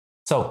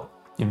So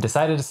you've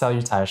decided to sell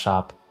your tire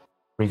shop.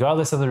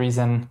 Regardless of the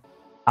reason,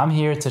 I'm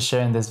here to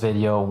share in this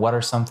video what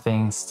are some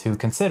things to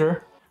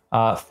consider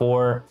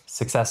for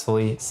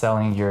successfully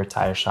selling your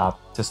tire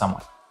shop to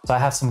someone. So I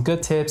have some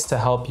good tips to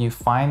help you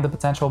find the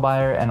potential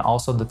buyer and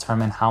also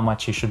determine how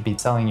much you should be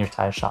selling your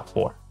tire shop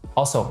for.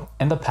 Also,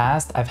 in the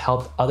past, I've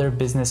helped other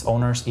business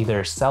owners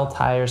either sell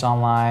tires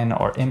online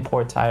or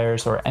import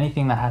tires or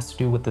anything that has to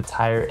do with the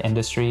tire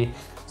industry.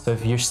 So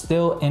if you're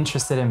still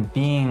interested in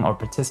being or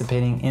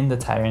participating in the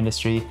tire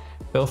industry,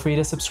 feel free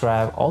to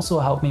subscribe. Also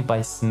help me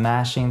by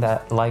smashing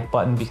that like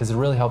button because it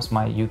really helps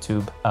my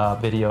YouTube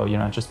video,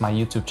 just my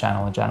YouTube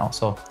channel in general.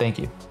 So thank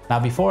you. Now,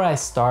 before I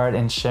start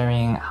in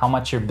sharing how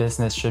much your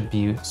business should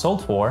be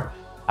sold for,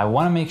 I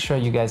want to make sure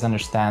you guys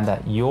understand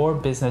that your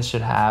business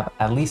should have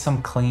at least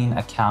some clean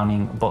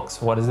accounting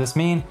books. What does this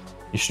mean?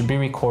 You should be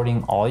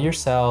recording all your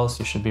sales.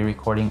 You should be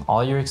recording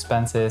all your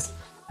expenses.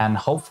 And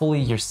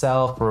hopefully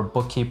yourself or a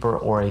bookkeeper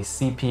or a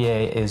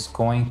CPA is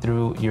going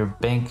through your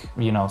bank,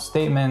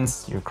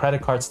 statements, your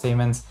credit card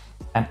statements,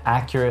 and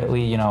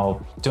accurately,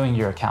 doing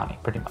your accounting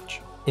pretty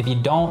much. If you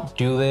don't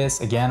do this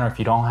again, or if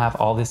you don't have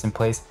all this in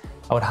place,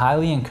 I would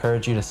highly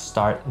encourage you to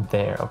start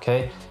there,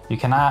 okay? You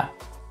cannot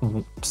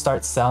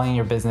start selling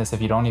your business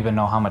if you don't even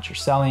know how much you're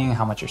selling,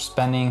 how much you're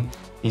spending.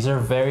 These are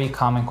very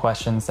common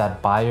questions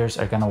that buyers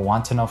are gonna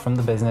want to know from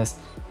the business.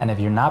 And if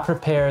you're not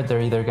prepared,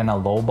 they're either gonna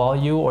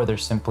lowball you or they're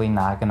simply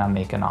not gonna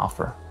make an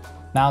offer.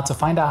 Now, to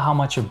find out how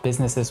much your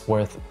business is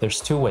worth, there's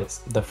two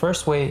ways. The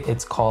first way,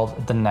 it's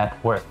called the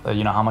net worth.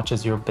 How much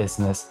is your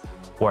business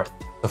worth?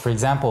 So for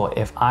example,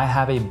 if I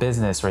have a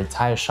business or a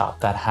tire shop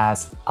that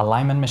has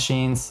alignment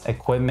machines,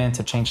 equipment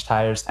to change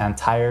tires, and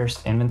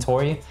tires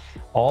inventory,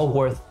 all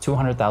worth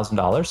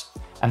 $200,000.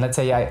 And let's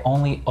say I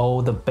only owe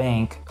the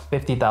bank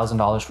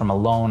 $50,000 from a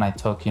loan I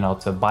took,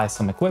 to buy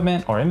some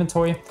equipment or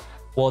inventory.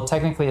 Well,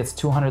 technically it's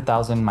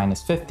 200,000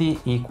 minus 50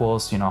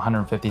 equals,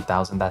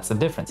 150,000. That's the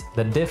difference.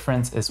 The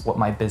difference is what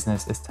my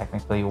business is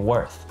technically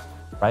worth,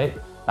 right?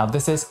 Now,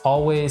 this is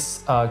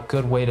always a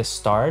good way to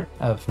start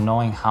of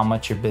knowing how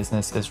much your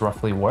business is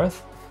roughly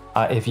worth.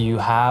 If you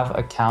have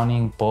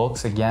accounting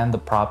books, again, the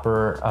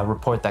proper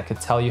report that could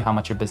tell you how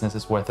much your business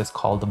is worth is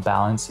called the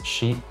balance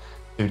sheet.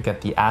 You'd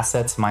get the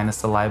assets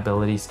minus the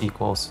liabilities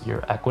equals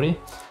your equity.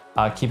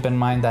 Keep in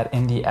mind that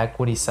in the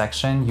equity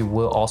section, you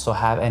will also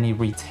have any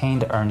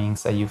retained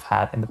earnings that you've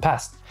had in the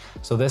past.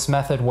 So this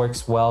method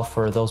works well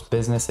for those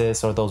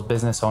businesses or those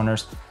business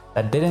owners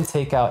that didn't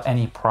take out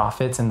any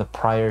profits in the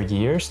prior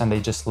years and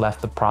they just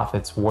left the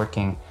profits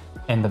working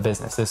in the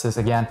business. This is,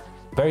 again,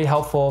 very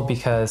helpful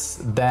because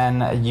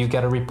then you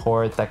get a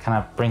report that kind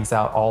of brings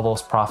out all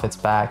those profits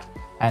back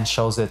and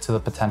shows it to the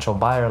potential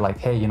buyer like,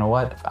 hey, you know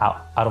what,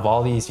 out of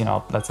all these,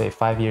 let's say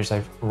 5 years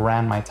I've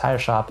ran my tire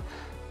shop,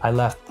 I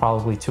left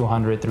probably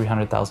 $200,000,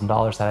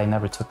 $300,000 that I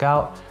never took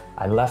out.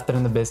 I left it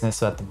in the business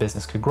so that the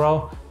business could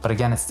grow. But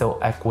again, it's still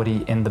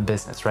equity in the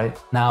business, right?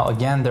 Now,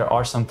 again, there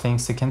are some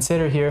things to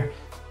consider here.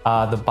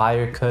 The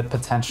buyer could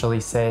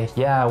potentially say,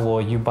 yeah, well,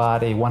 you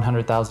bought a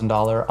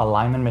 $100,000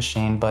 alignment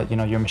machine, but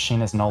your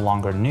machine is no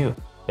longer new.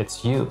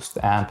 It's used,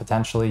 and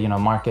potentially,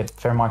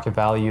 fair market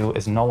value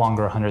is no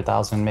longer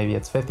 100,000, maybe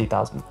it's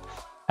 50,000.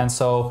 And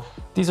so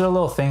these are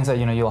little things that,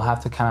 you'll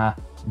have to kind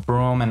of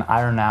broom and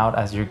iron out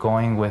as you're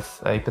going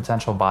with a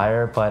potential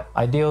buyer. But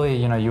ideally,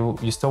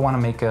 you still want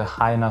to make a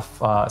high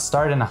enough,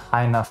 start in a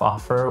high enough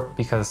offer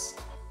because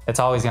it's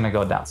always going to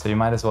go down. So you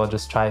might as well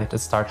just try to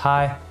start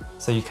high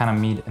so you kind of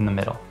meet in the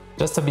middle.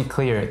 Just to be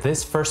clear,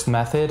 this first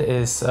method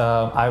is,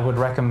 I would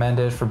recommend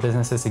it for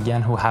businesses,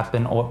 again, who have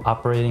been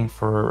operating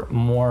for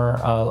more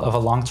of a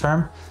long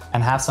term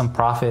and have some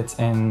profits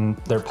in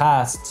their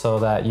past so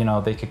that,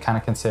 they could kind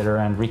of consider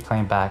and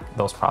reclaim back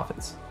those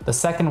profits. The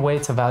second way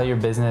to value your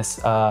business,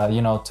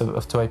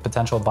 to a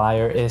potential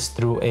buyer is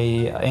through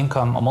a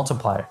income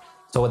multiplier.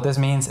 So what this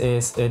means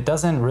is it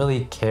doesn't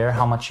really care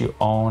how much you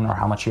own or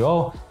how much you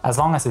owe, as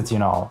long as it's,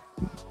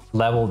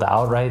 leveled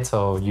out, right?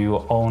 So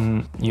you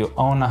own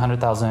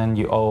 100,000,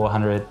 you owe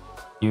 100,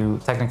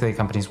 technically the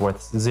company's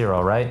worth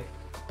 0, right?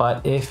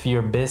 But if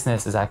your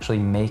business is actually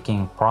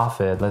making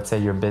profit, let's say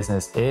your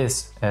business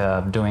is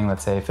doing,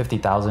 let's say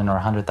 50,000 or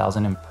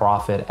 100,000 in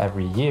profit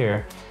every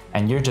year,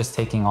 and you're just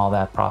taking all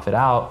that profit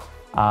out,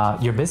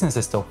 your business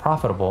is still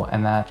profitable,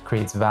 and that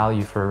creates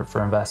value for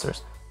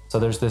investors. So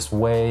there's this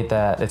way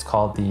that it's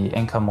called the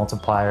income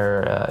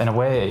multiplier. In a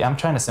way, I'm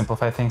trying to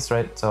simplify things,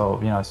 right? So,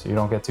 so you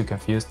don't get too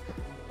confused.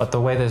 But the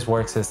way this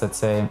works is, let's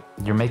say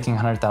you're making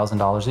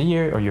 $100,000 a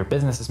year, or your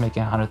business is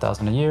making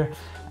 $100,000 a year,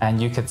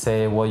 and you could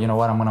say, well, you know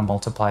what, I'm going to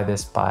multiply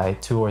this by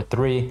 2 or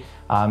 3,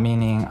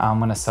 meaning I'm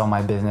going to sell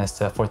my business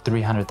for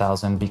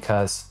 $300,000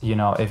 because,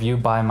 if you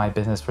buy my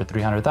business for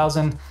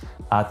 $300,000,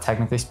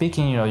 technically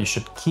speaking, you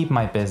should keep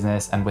my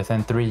business, and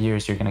within 3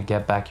 years, you're going to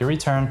get back your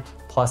return.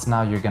 Plus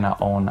now you're going to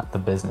own the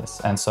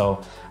business. And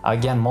so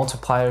again,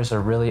 multipliers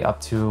are really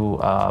up to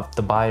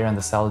the buyer and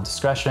the seller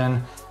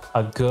discretion.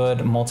 A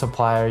good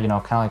multiplier, kind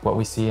of like what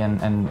we see in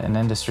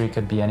industry,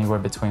 could be anywhere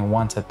between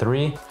 1 to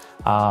 3.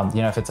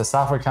 If it's a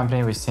software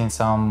company, we've seen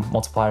some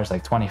multipliers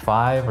like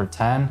 25 or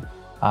 10.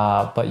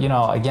 But you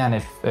know, again,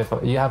 if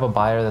you have a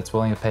buyer that's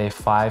willing to pay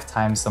 5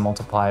 times the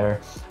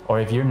multiplier, or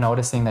if you're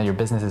noticing that your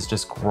business is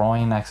just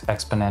growing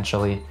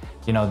exponentially,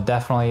 you know,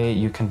 definitely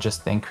you can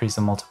just increase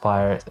the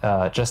multiplier,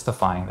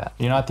 justifying that.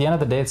 You know, at the end of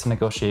the day, it's a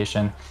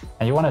negotiation,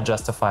 and you want to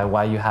justify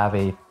why you have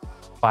a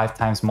 5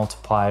 times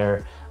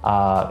multiplier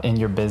in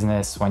your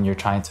business when you're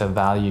trying to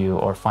value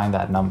or find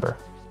that number.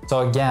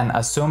 So again,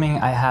 assuming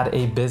I had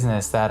a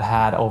business that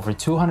had over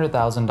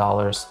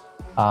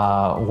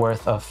 $200,000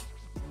 worth of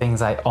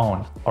things I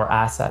own or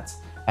assets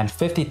and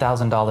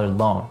 $50,000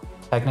 loan,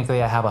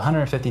 technically I have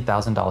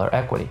 $150,000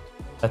 equity.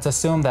 Let's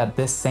assume that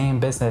this same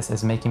business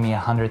is making me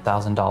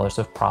 $100,000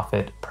 of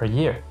profit per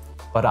year,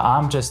 but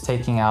I'm just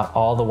taking out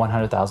all the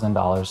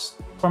 $100,000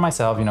 for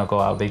myself, you know, go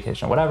out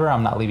vacation, whatever.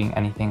 I'm not leaving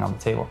anything on the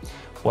table.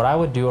 What I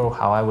would do, or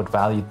how I would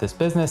value this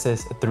business,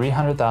 is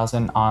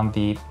 300,000 on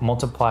the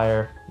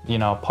multiplier, you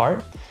know,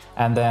 part,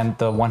 and then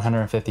the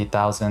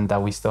 150,000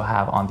 that we still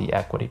have on the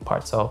equity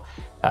part. So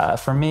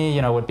for me,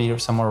 you know, it would be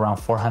somewhere around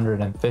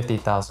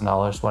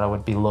 $450,000 what I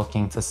would be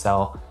looking to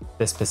sell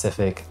this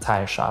specific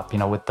tire shop, you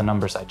know, with the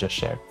numbers I just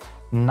shared.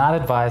 Not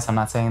advice. I'm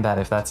not saying that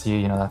if that's you,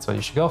 you know, that's what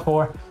you should go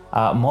for.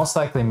 Most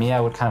likely me, I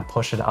would kind of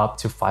push it up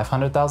to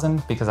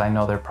 500,000 because I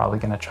know they're probably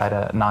going to try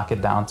to knock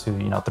it down to,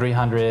 you know,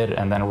 300,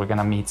 and then we're going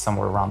to meet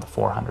somewhere around the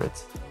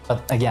 400s.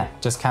 But again,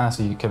 just kind of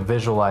so you can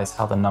visualize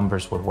how the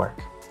numbers would work.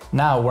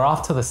 Now we're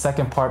off to the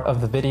second part of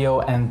the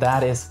video, and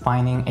that is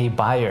finding a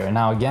buyer.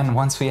 Now again,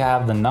 once we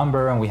have the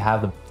number and we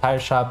have the tire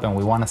shop and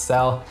we want to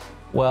sell,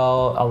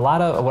 well, a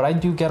lot of what I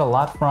do get a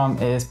lot from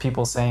is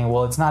people saying,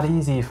 well, it's not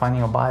easy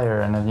finding a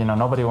buyer, and you know,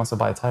 nobody wants to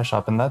buy a tire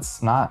shop. And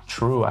that's not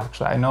true.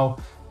 Actually, I know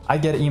I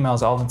get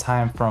emails all the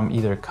time from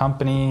either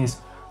companies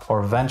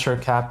or venture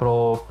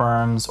capital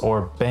firms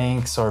or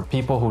banks or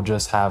people who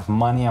just have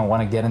money and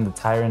want to get in the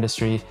tire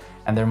industry,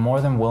 and they're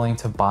more than willing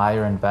to buy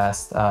or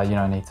invest, you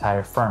know, in a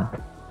tire firm.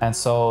 And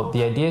so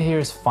the idea here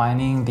is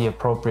finding the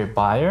appropriate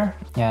buyer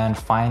and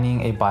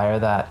finding a buyer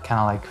that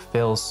kind of like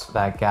fills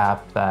that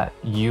gap that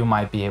you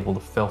might be able to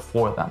fill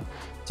for them.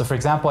 So for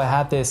example, I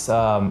had this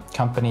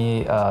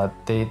company,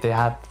 they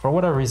had, for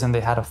whatever reason, they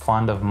had a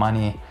fund of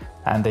money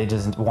and they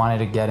just wanted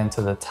to get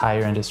into the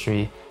tire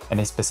industry in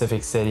a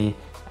specific city.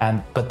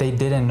 But they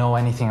didn't know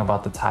anything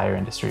about the tire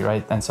industry,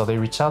 right? And so they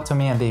reached out to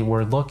me and they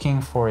were looking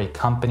for a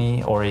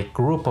company or a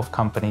group of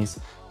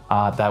companies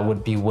that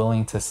would be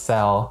willing to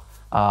sell.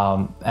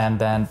 And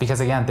then,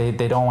 because again,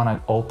 they don't want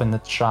to open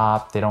the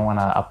shop, they don't want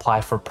to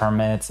apply for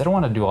permits, they don't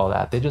want to do all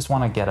that. They just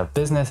want to get a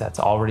business that's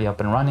already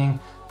up and running,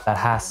 that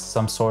has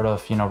some sort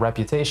of, you know,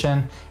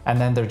 reputation, and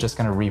then they're just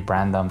going to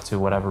rebrand them to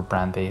whatever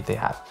brand they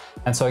have.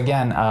 And so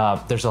again,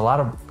 there's a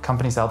lot of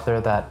companies out there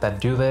that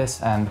do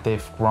this, and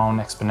they've grown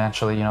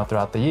exponentially, you know,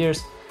 throughout the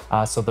years.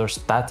 So there's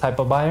that type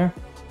of buyer.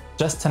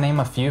 Just to name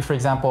a few, for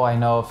example, I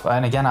know,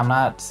 and again, I'm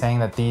not saying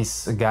that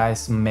these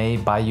guys may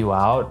buy you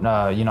out.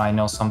 You know, I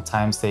know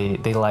sometimes they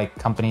like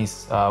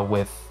companies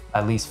with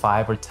at least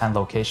 5 or 10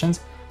 locations,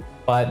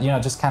 but you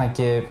know, just kind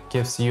of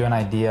gives you an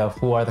idea of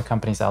who are the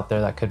companies out there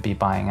that could be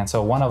buying. And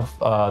so one of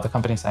the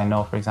companies I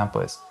know, for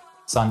example, is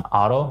Sun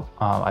Auto.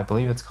 I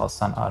believe it's called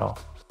Sun Auto,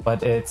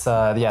 but it's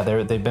yeah,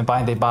 they've been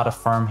buying. They bought a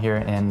firm here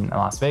in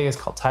Las Vegas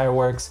called Tire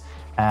Works.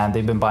 And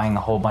they've been buying a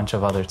whole bunch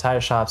of other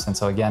tire shops. And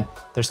so again,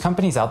 there's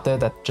companies out there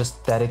that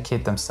just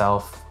dedicate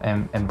themselves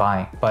in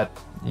buying. But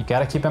you got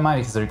to keep in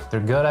mind, because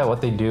they're good at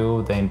what they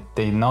do.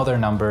 They know their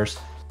numbers.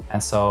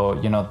 And so,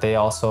 you know, they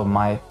also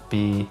might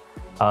be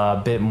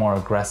a bit more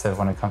aggressive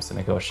when it comes to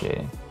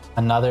negotiating.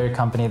 Another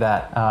company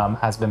that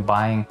has been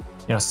buying,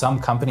 you know, some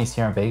companies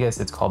here in Vegas,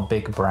 it's called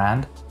Big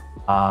Brand.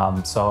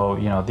 So,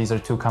 you know, these are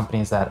 2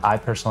 companies that I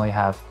personally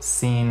have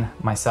seen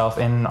myself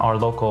in our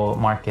local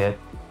market.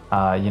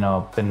 You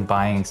know, been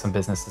buying some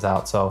businesses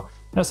out. So,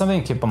 you know,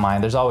 something to keep in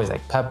mind. There's always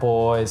like Pep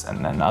Boys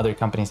and other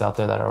companies out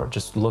there that are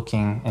just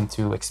looking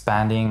into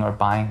expanding or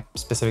buying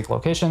specific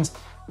locations.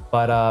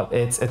 But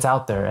it's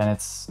out there, and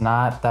it's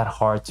not that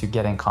hard to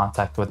get in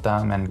contact with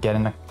them and get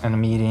in a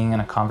meeting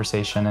and a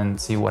conversation and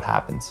see what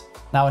happens.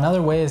 Now,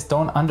 another way is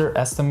don't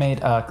underestimate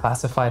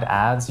classified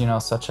ads, you know,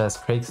 such as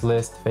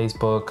Craigslist,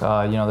 Facebook.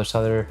 You know, there's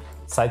other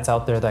sites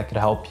out there that could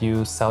help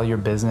you sell your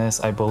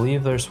business. I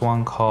believe there's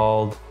one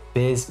called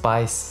Biz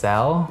Buy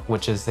Sell,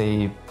 which is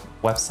a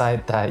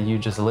website that you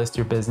just list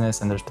your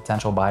business and there's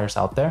potential buyers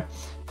out there.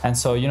 And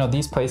so, you know,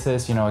 these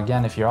places, you know,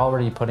 again, if you're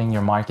already putting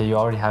your market, you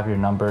already have your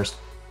numbers,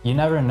 you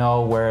never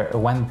know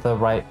when the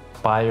right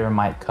buyer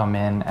might come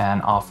in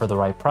and offer the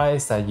right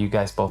price that you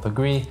guys both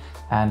agree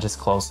and just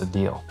close the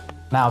deal.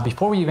 Now,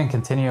 before we even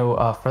continue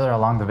further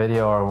along the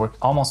video, or we're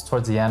almost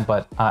towards the end,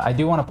 but I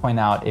do want to point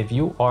out, if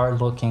you are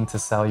looking to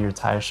sell your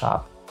tire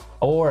shop,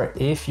 or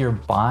if you're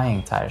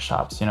buying tire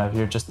shops, you know, if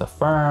you're just a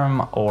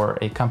firm or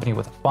a company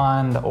with a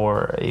fund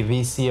or a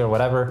VC or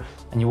whatever,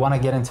 and you want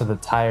to get into the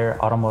tire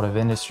automotive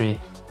industry,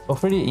 feel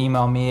free to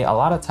email me. A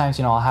lot of times,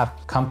 you know, I'll have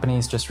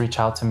companies just reach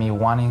out to me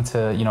wanting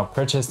to, you know,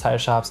 purchase tire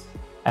shops.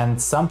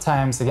 And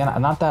sometimes, again,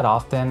 not that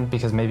often,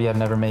 because maybe I've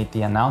never made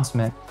the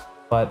announcement,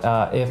 but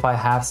if I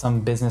have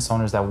some business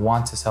owners that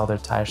want to sell their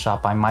tire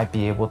shop, I might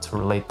be able to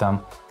relate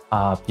them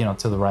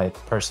to the right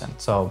person.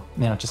 So,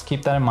 just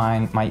keep that in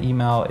mind. My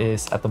email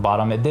is at the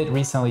bottom. It did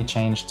recently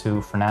change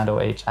to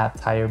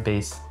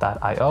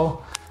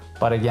fernandoh@tirebase.io.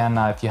 But again,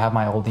 if you have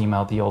my old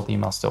email, the old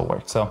email still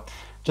works. So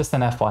just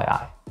an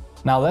FYI.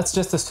 Now let's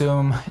just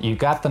assume you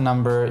got the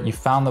number, you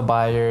found the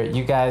buyer,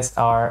 you guys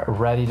are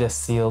ready to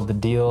seal the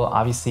deal.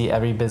 Obviously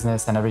every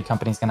business and every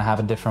company is gonna have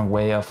a different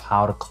way of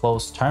how to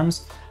close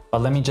terms, but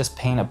let me just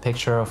paint a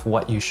picture of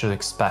what you should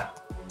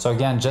expect. So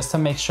again, just to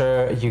make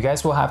sure, you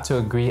guys will have to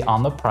agree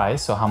on the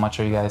price. So how much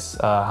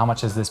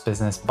is this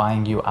business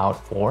buying you out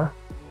for?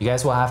 You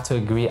guys will have to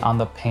agree on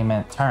the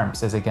payment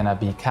terms. Is it gonna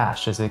be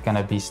cash? Is it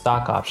gonna be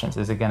stock options?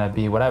 Is it gonna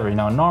be whatever?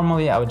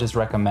 Normally I would just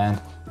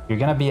recommend, you're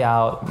gonna be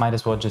out, might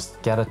as well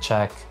just get a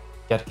check,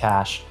 get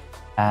cash,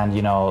 and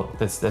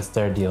that's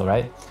their deal,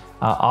 right?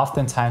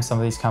 Oftentimes some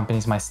of these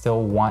companies might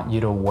still want you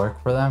to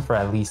work for them for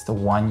at least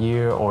 1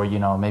 year or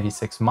maybe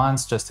 6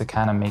 months, just to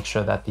kind of make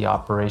sure that the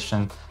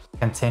operation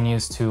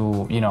continues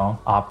to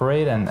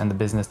operate and the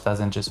business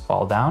doesn't just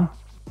fall down.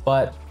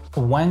 But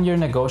when you're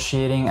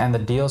negotiating and the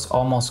deal's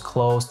almost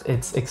closed,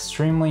 it's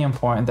extremely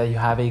important that you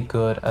have a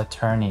good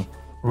attorney.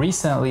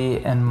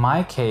 Recently, in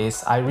my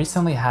case, I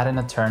recently had an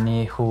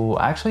attorney who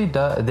actually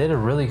did a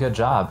really good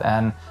job.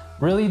 And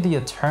really the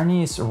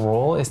attorney's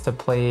role is to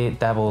play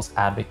devil's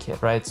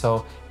advocate, right?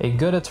 So a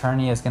good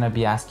attorney is gonna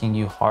be asking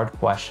you hard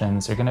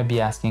questions. They're gonna be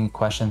asking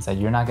questions that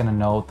you're not gonna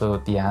know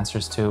the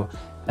answers to.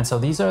 And so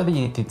these are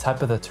the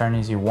type of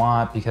attorneys you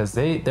want, because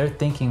they're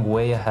thinking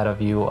way ahead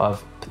of you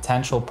of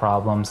potential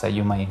problems that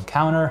you might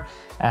encounter.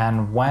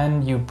 And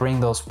when you bring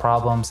those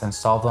problems and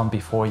solve them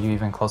before you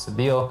even close the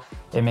deal,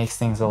 it makes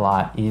things a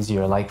lot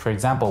easier. Like for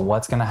example,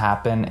 what's gonna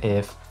happen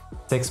if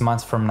 6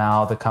 months from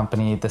now, the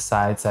company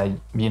decides that,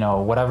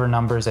 whatever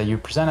numbers that you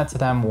presented to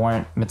them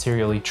weren't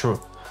materially true?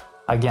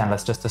 Again,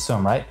 let's just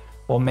assume, right?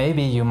 Well,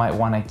 maybe you might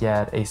want to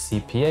get a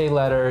CPA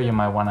letter. You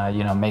might want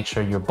to, make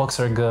sure your books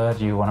are good.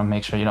 You want to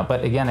make sure,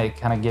 but again,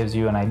 it kind of gives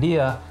you an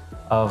idea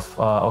of,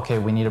 okay,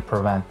 we need to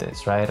prevent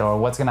this, right? Or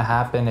what's going to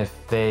happen if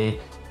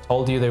they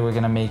told you they were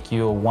going to make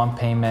you one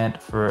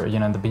payment for,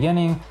 in the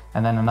beginning,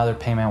 and then another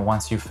payment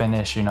once you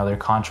finish, their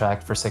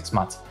contract for 6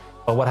 months.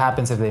 But what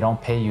happens if they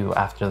don't pay you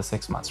after the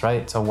 6 months,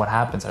 right? So what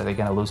happens? Are they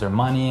going to lose their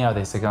money? Are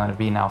they still going to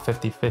be now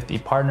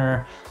 50-50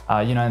 partner?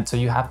 And so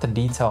you have to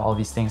detail all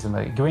these things in the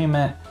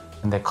agreement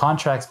and the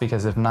contracts,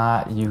 because if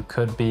not, you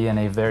could be in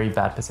a very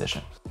bad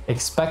position.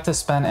 Expect to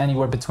spend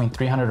anywhere between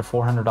 $300 to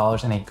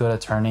 $400 in a good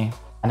attorney.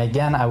 And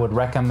again, I would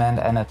recommend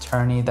an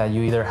attorney that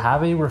you either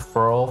have a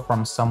referral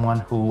from someone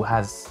who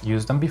has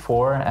used them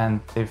before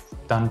and they've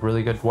done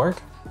really good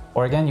work,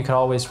 or again, you could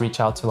always reach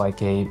out to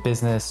like a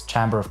business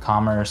chamber of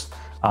commerce.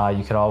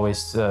 You could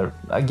always,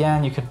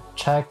 again, you could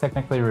check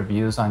technically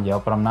reviews on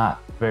Yelp, but I'm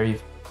not very,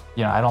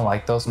 I don't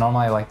like those.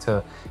 Normally I like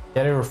to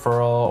get a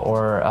referral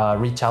or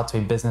reach out to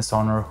a business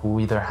owner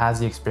who either has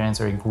the experience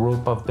or a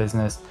group of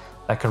business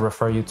that could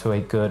refer you to a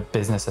good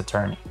business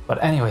attorney.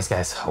 But anyways,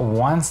 guys,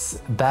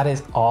 once that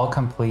is all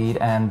complete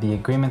and the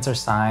agreements are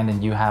signed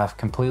and you have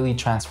completely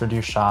transferred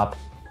your shop,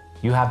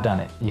 you have done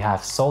it. You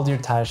have sold your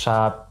tire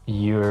shop.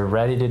 You're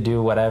ready to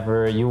do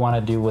whatever you want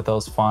to do with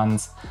those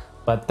funds.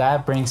 But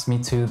that brings me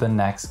to the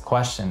next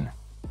question.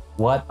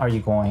 What are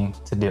you going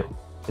to do?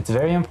 It's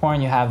very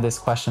important you have this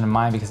question in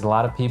mind, because a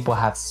lot of people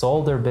have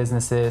sold their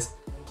businesses.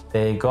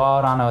 They go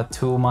out on a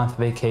 2-month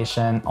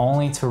vacation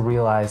only to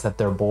realize that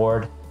they're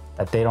bored,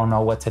 that they don't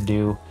know what to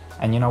do.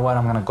 And you know what?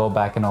 I'm gonna go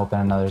back and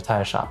open another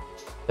tire shop.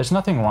 There's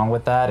nothing wrong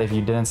with that if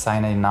you didn't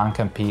sign a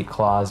non-compete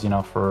clause,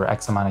 for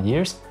X amount of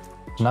years.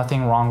 There's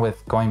nothing wrong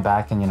with going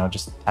back and,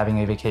 just having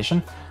a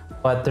vacation.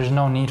 But there's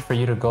no need for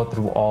you to go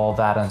through all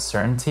that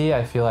uncertainty.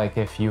 I feel like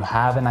if you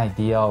have an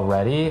idea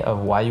already of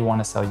why you want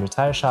to sell your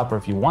tire shop, or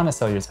if you want to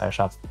sell your tire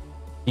shop,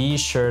 be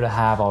sure to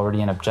have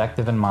already an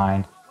objective in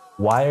mind.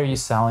 Why are you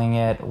selling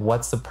it?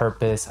 What's the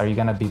purpose? Are you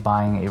going to be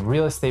buying a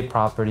real estate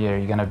property? Are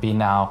you going to be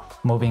now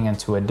moving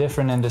into a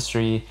different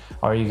industry?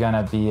 Are you going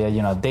to be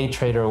a day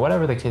trader, or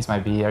whatever the case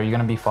might be? Are you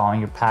going to be following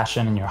your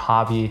passion and your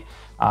hobby?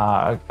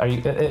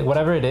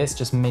 Whatever it is,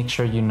 just make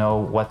sure you know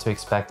what to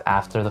expect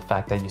after the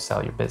fact that you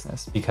sell your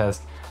business,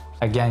 because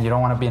again, you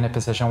don't want to be in a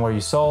position where you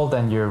sold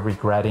and you're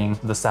regretting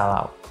the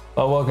sellout.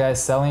 But well,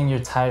 guys, selling your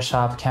tire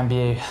shop can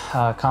be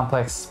a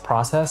complex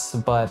process,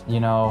 but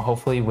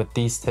hopefully with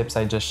these tips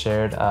I just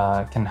shared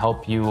can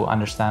help you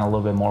understand a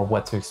little bit more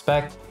what to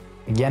expect.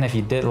 Again, if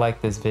you did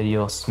like this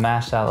video,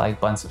 smash that like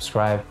button,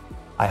 subscribe.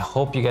 I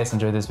hope you guys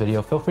enjoyed this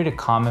video. Feel free to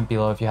comment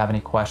below if you have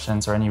any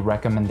questions or any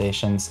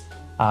recommendations.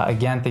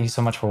 Again, thank you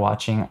so much for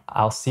watching.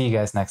 I'll see you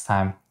guys next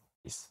time.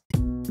 Peace.